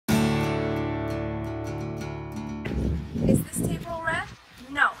Is this table red?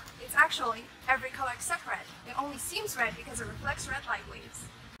 No, it's actually every color except red. It only seems red because it reflects red light waves.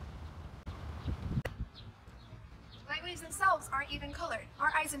 Light waves themselves aren't even colored.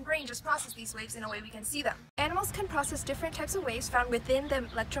 Our eyes and brain just process these waves in a way we can see them. Animals can process different types of waves found within the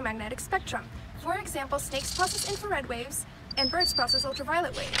electromagnetic spectrum. For example, snakes process infrared waves, and birds process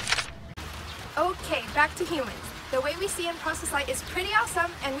ultraviolet waves. Okay, back to humans. The way we see and process light is pretty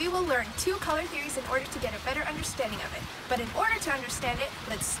awesome, and we will learn 2 color theories in order to get a better understanding of it. But in order to understand it,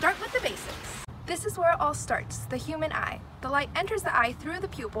 let's start with the basics. This is where it all starts, the human eye. The light enters the eye through the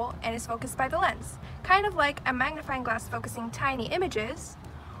pupil and is focused by the lens, kind of like a magnifying glass focusing tiny images,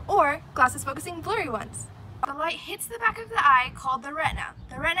 or glasses focusing blurry ones. The light hits the back of the eye called the retina.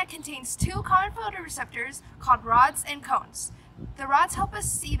 The retina contains 2 common photoreceptors called rods and cones. The rods help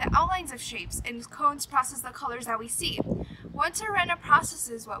us see the outlines of shapes, and cones process the colors that we see. Once our retina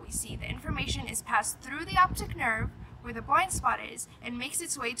processes what we see, the information is passed through the optic nerve, where the blind spot is, and makes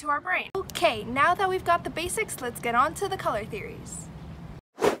its way to our brain. Okay, now that we've got the basics, let's get on to the color theories.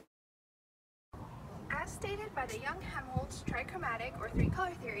 As stated by the Young-Helmholtz trichromatic or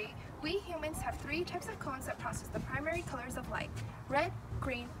 3-color theory, we humans have 3 types of cones that process the primary colors of light: red,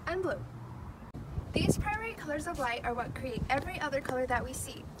 green, and blue. These primary colors of light are what create every other color that we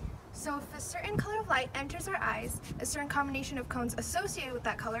see. So if a certain color of light enters our eyes, a certain combination of cones associated with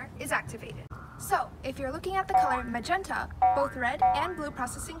that color is activated. So if you're looking at the color magenta, both red and blue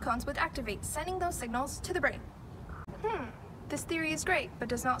processing cones would activate, sending those signals to the brain. This theory is great, but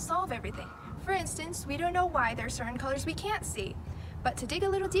does not solve everything. For instance, we don't know why there are certain colors we can't see. But to dig a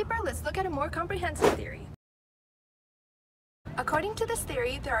little deeper, let's look at a more comprehensive theory. According to this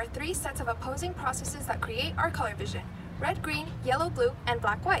theory, there are 3 sets of opposing processes that create our color vision: red, green, yellow, blue, and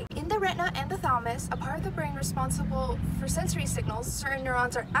black, white. In the retina and the thalamus, a part of the brain responsible for sensory signals, certain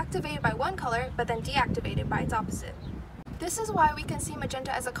neurons are activated by one color, but then deactivated by its opposite. This is why we can see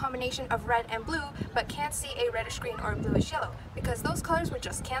magenta as a combination of red and blue, but can't see a reddish green or a bluish yellow, because those colors would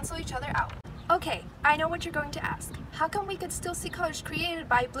just cancel each other out. Okay, I know what you're going to ask. How come we could still see colors created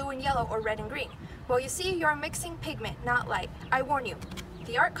by blue and yellow or red and green? Well, you see, you're mixing pigment, not light. I warn you,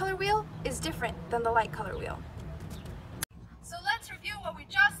 the art color wheel is different than the light color wheel. So let's review what we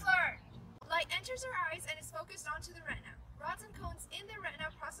just learned. Light enters our eyes and is focused onto the retina. Rods and cones in the retina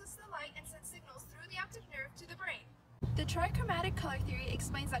process the light and send signals through the optic nerve to the brain. The trichromatic color theory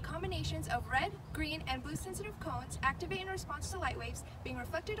explains that combinations of red, green, and blue sensitive cones activate in response to light waves being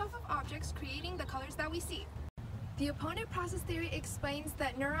reflected off of objects, creating the colors that we see. The opponent process theory explains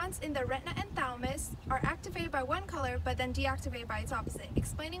that neurons in the retina and thalamus are activated by one color but then deactivated by its opposite,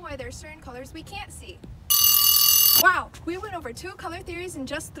 explaining why there are certain colors we can't see. Wow, we went over 2 color theories in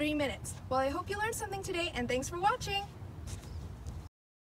just 3 minutes. Well, I hope you learned something today, and thanks for watching!